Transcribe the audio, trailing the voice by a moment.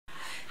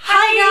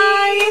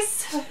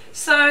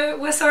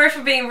we're sorry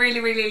for being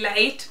really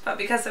late, but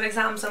because of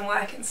exams and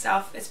work and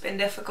stuff, it's been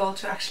difficult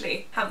to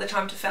actually have the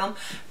time to film.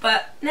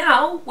 But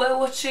now we're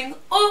watching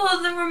all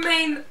of the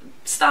remaining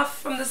stuff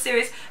from the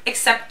series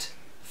except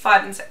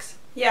 5 and 6.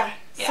 Yeah.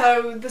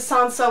 So the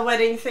Sansa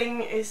wedding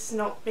thing is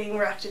not being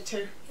reacted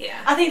to.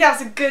 Yeah. I think that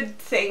was a good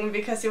thing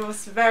because it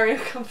was very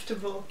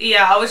uncomfortable.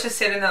 Yeah, I was just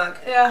sitting there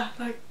like... Yeah,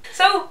 like...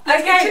 So,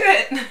 let's get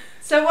to it!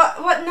 So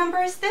what number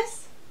is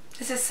this?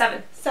 This is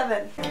 7.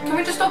 7. Can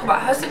we just talk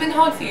about, has it been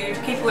hard for you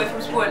to keep away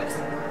from spoilers?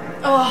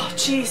 Oh,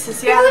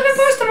 Jesus, yeah. People have been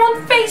posting them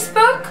on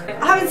Facebook!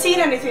 I haven't seen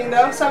anything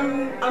though, so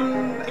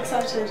I'm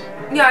excited.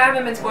 Yeah, I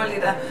haven't been spoiled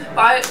either,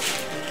 but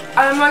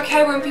I'm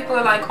okay when people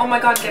are like, oh my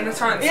god, Game of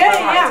Thrones,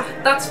 yeah.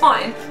 that's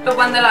fine. But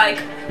when they're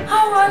like,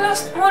 oh, I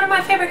lost one of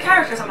my favourite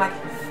characters, I'm like,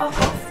 fuck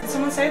off. Did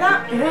someone say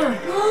that? Yeah.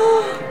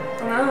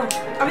 I know.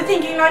 I've been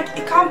thinking like,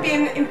 it can't be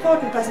an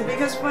important person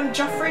because when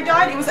Joffrey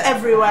died, it was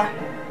everywhere.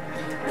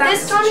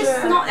 This one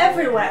is not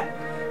everywhere.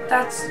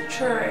 That's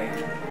true.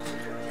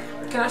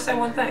 Can I say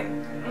one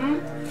thing?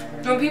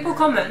 When people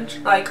comment,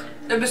 like,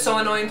 it was so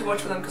annoying to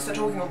watch for them because they're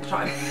talking all the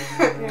time.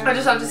 Yeah. I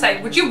just have to say,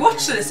 would you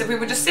watch this if we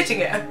were just sitting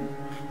here?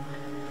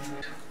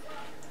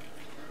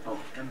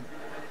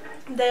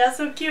 They are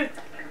so cute.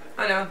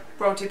 I know,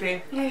 bro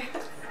TP. Yeah.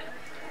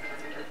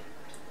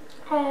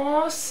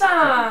 Oh,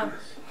 Sam.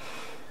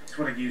 It's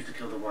what I used to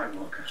kill the White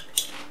Walker.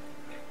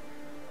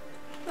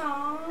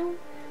 Aww.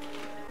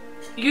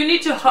 You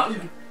need to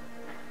hug.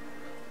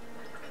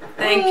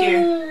 Thank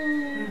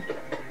you.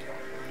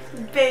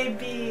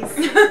 Babies.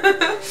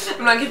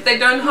 I'm like, if they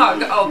don't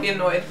hug, I'll be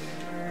annoyed.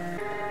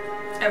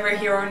 Every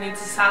hero needs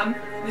a Sam.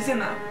 Have you seen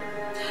that?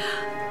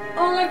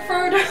 Oh, like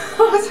Frodo.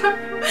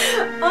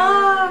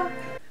 Oh.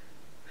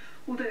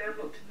 All day I'm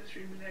locked in this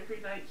room and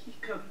every night he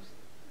comes.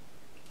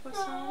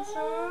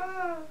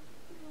 Oh.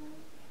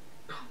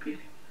 Can't be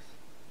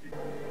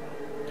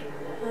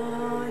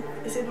anyone else.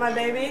 Is it my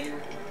baby?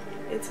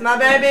 It's my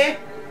baby.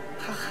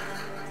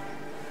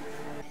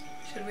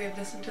 Should we have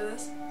listened to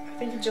this? I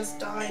think he just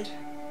died.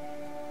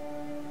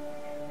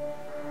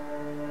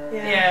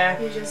 Yeah.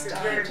 He just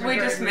died. We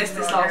just missed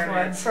his last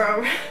words.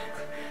 Bro.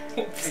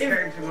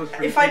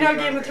 If I know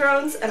Game of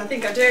Thrones, and I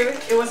think I do,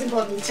 it was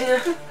important.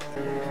 Yeah.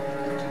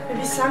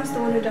 Maybe Sam's the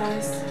one who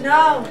dies.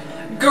 No!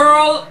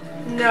 Girl!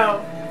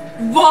 No.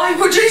 Why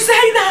would you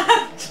say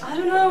that? I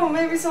don't know,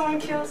 maybe someone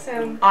kills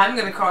him. I'm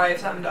gonna cry if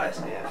Sam dies.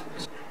 Yeah.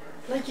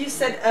 Like you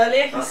said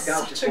earlier, he's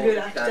such a good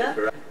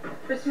actor.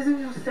 But isn't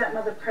your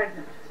stepmother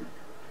pregnant?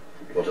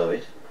 What of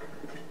it?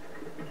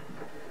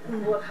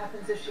 What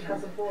happens if she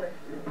has a boy?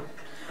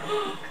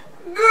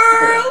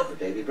 Girl! The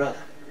baby brother.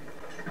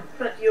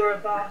 But you're a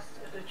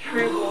bastard. A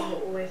true one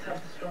will always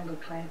have the stronger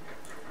claim.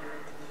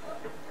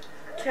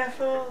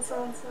 Careful,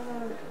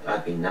 Sansa.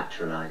 I've been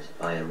naturalized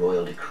by a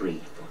royal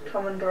decree.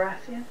 Common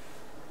Baratheon?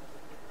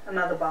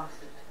 Another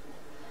bastard.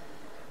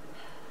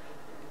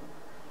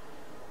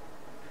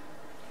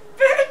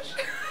 Bitch!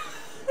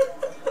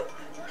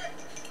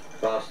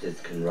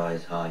 Bastards can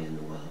rise high in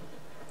the world.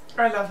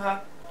 I love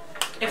her.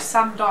 If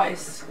Sam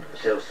dies.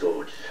 Sell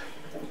swords.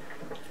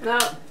 No.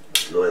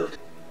 Loyalty.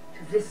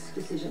 This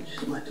decision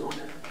To my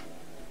daughter.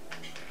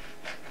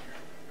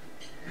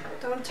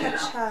 Don't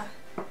touch her.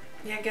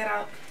 Yeah, get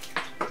out,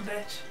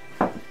 bitch.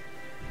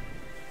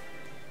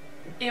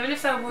 Even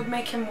if that would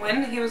make him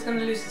win, he was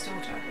gonna lose his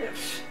daughter.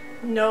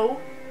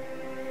 No.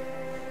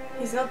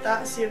 He's not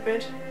that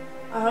stupid.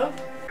 I hope.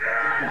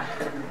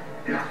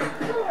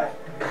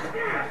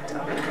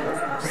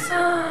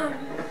 Sam!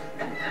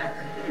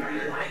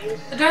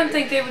 I don't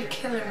think they would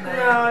kill him though.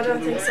 No, I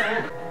don't think so.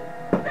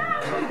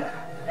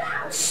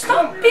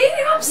 Stop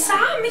beating up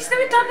Sam! He's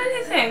never done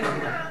anything!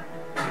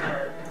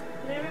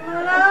 Leave him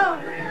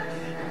alone.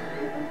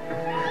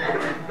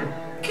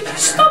 Could you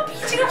stop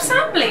beating up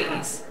Sam,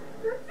 please?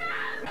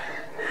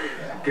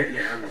 Get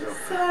your hands up.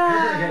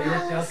 Sam. You're gonna get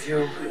yourself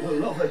killed. The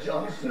lover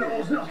Jon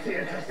Snow's not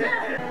here to stay.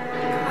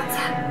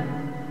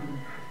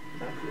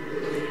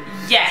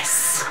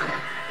 Yes!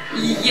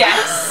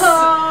 Yes!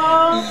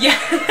 Oh. Yes!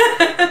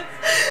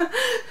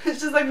 It's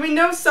just like, we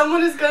know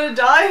someone is gonna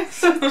die.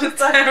 So it's just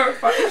like...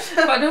 Terrifying.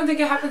 But I don't think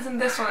it happens in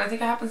this one, I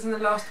think it happens in the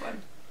last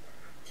one.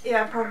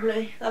 Yeah,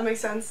 probably. That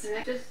makes sense.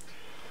 Just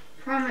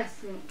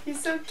promise me,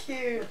 He's so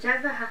cute.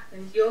 whatever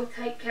happens, you'll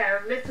take care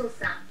of little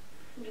Sam.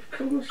 Of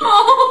course.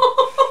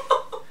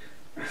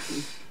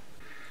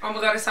 Oh my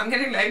god, is Sam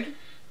getting laid?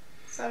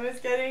 Sam is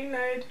getting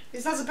laid.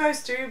 He's not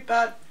supposed to,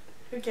 but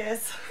who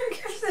cares? Who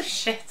gives a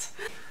shit?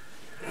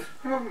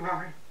 Oh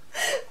my.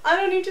 I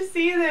don't need to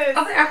see this.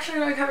 Are they actually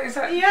like having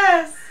sex?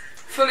 Yes.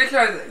 Fully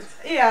clothed?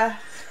 Yeah.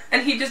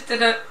 And he just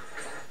did a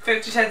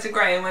 50 Shades of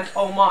Grey and went,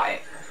 oh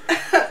my.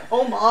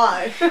 Oh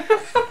my.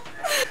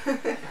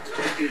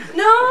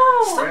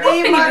 No! Stop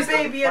Leave laughing, my you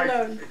baby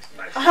alone.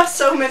 I have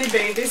so many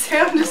babies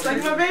here, I'm just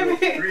like, my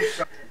baby.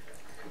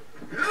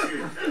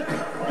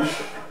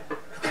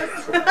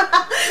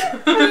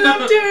 I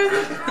love doing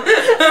this.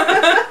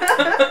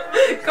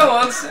 Go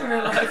on, sit in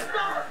real life.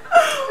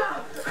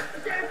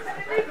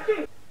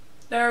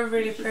 They're a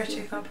really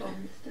pretty couple.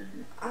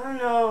 I don't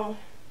know.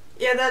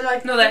 Yeah, they're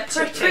like No, they're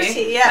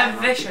pretty. yeah.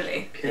 They're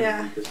visually.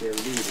 Yeah.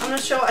 I'm not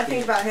sure what I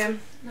think about him.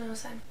 No,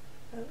 same.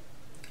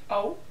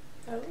 Oh.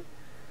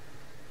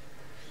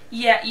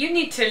 Yeah, you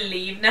need to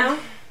leave now.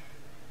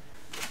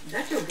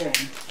 That's your game.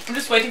 I'm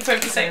just waiting for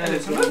him to say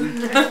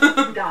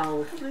Elizabeth.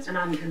 Dull and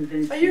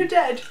unconvincing. Are you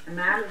dead? A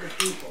man of the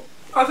people.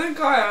 I think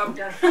I am.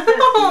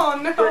 Oh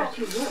no.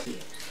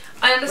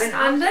 I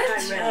understand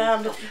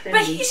it.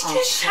 But he's When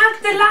just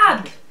shagged the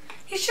lad.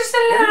 He's just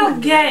a little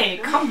gay.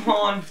 Come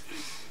on.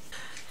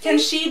 Can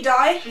she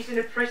die? She's in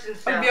a prison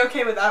cell. I'd be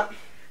okay with that.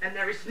 And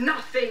there is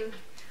nothing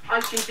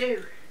I can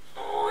do.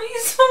 Oh,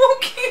 he's so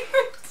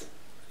cute.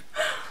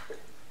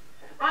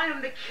 I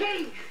am the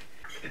king.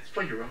 It's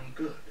for your own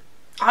good.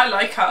 I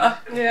like her.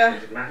 Yeah.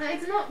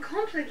 It's not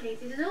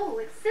complicated at all.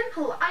 It's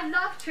simple. I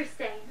love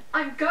Tristan.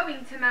 I'm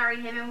going to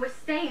marry him and we're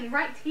staying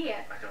right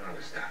here. I don't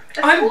understand.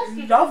 Of course I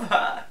you love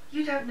her.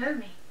 You don't know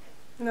me.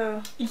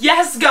 No.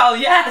 Yes, girl,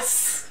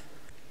 yes.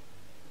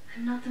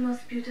 I'm not the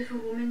most beautiful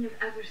woman you've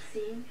ever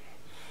seen.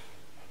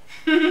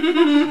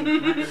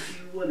 Quite a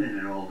few women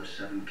in all the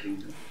 7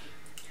 kingdoms.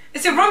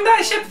 Is it wrong that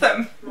I ship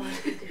them? More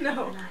beautiful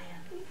No. than I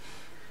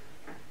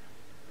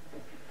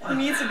am.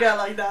 He needs a girl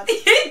like that.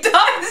 He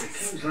does.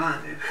 King's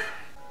Landing.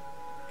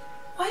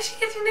 Why is she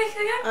getting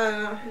naked again? I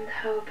don't know. And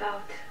how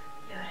about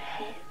your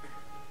head?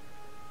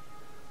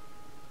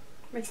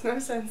 Makes no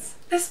sense.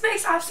 This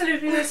makes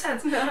absolutely no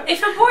sense. No.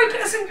 If a boy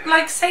doesn't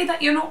like say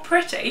that you're not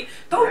pretty,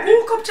 don't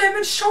walk up to him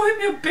and show him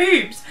your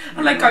boobs.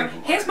 And like go,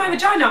 here's my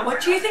vagina,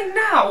 what do you think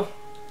now?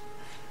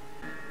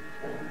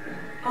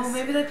 Oh,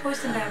 maybe they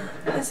poisoned him.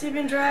 Has he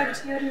been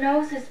dragged? Your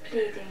nose is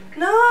bleeding.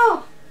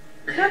 No!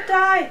 Don't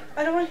die!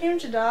 I don't want him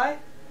to die.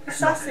 He's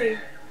sassy.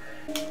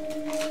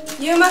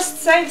 You must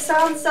save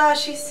Sansa,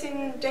 she's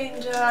in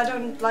danger. I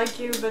don't like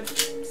you, but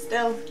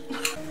still.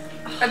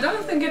 I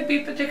don't think he'd be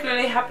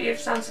particularly happy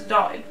if Sansa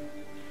died.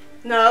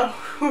 No.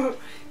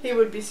 He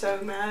would be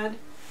so mad.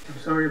 I'm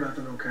sorry about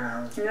the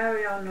locale. No,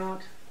 you're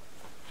not.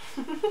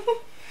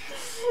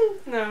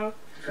 No.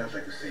 It felt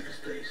like the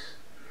safest place.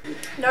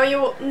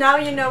 No, now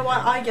you know why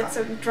I get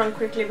so drunk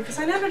quickly, because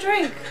I never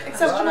drink,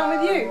 except when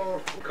I'm with you.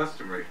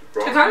 Customary.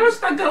 I kind of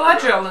respect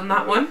Galadriel in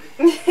that one.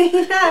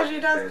 Yeah, she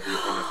does.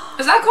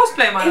 Is that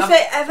cosplay, my If love?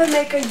 they ever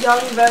make a young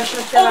version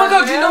of Oh my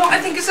god, do you Galadriel- know what I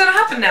think is gonna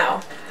happen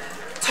now?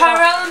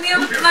 Tyrell and the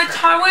other, like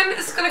Tywin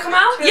is gonna come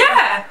out?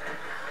 Yeah!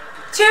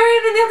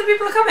 Tyrion and the other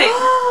people are coming.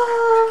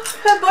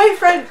 Her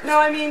boyfriend. No,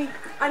 I mean,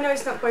 I know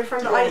it's not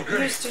boyfriend, but I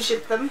used to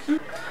ship them.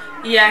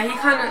 Yeah, he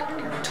kind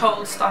of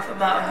told stuff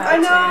about her. I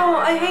know,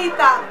 I hate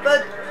that,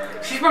 but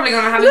Too. She's probably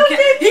gonna have a Look kid.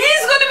 at-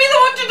 He's gonna be the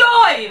one to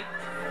die!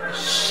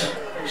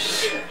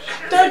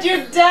 don't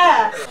you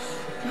dare!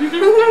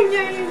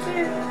 Yeah, you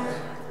do.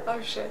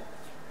 Oh shit.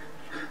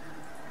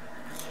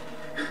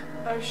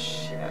 Oh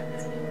shit.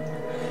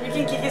 You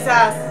can kick his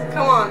ass.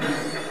 Come on.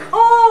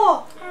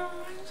 Oh!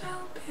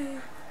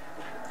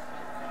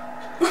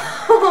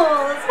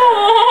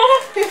 Oh,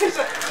 that's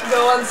go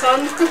on,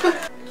 son.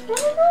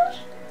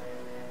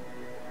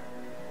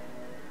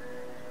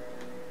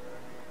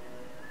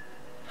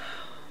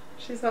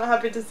 She's not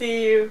happy to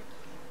see you.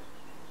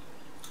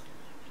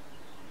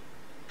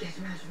 Get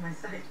him out of my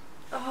sight.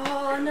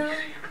 Oh no.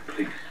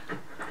 Please.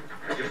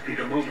 I just need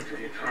a moment of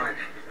your time.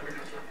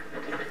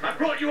 I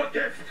brought you a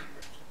gift.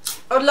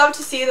 I would love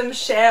to see them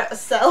share a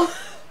cell.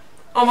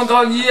 Oh my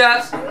god,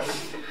 yes!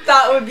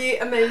 That would be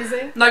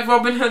amazing. Like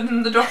Robin Hood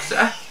and the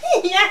Doctor.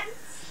 Yes!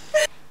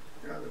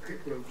 Now, the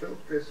people who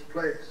built this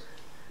place.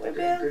 We they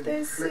built didn't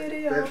this flip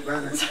city their on...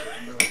 vanity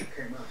when it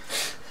came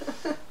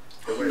up.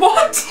 The way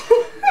What?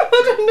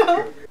 I don't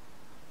know.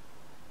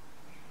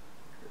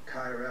 The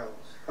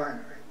Tyrell's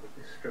finery would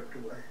be stripped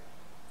away.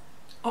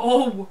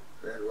 Oh.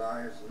 Their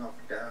lives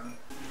knocked down.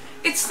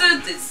 It's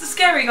the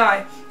scary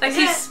guy. Like Is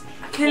he's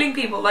killing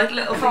people like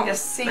Littlefinger's Can't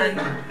see.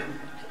 man.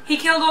 He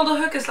killed all the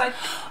hookers like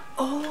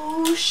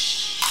Oh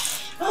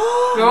shh.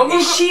 Oh my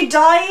Is God. she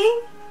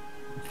dying?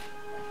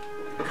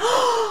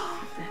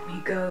 Let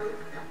me go.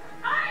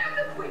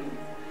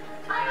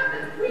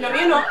 No,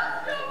 you're not.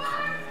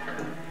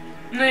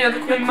 No, you're the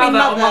Queen Queen Mother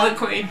or Mother. Mother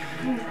Queen.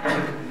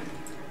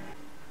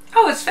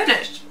 Oh, it's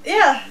finished.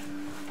 Yeah.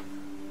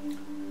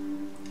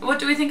 What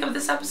do we think of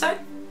this episode?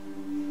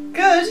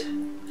 Good.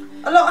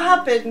 A lot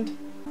happened.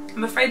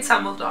 I'm afraid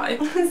Sam will die.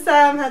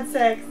 Sam had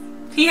sex.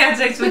 He had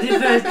sex with you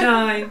first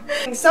time.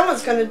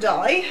 Someone's gonna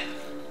die.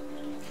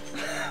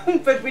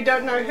 But we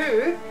don't know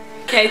who.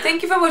 Okay,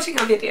 thank you for watching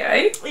our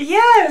video.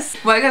 Yes.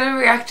 We're gonna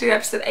react to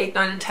episode 8,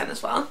 9 and 10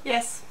 as well.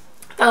 Yes.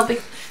 They'll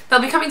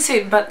be coming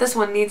soon, but this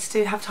one needs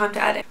to have time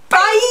to edit.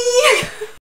 Bye!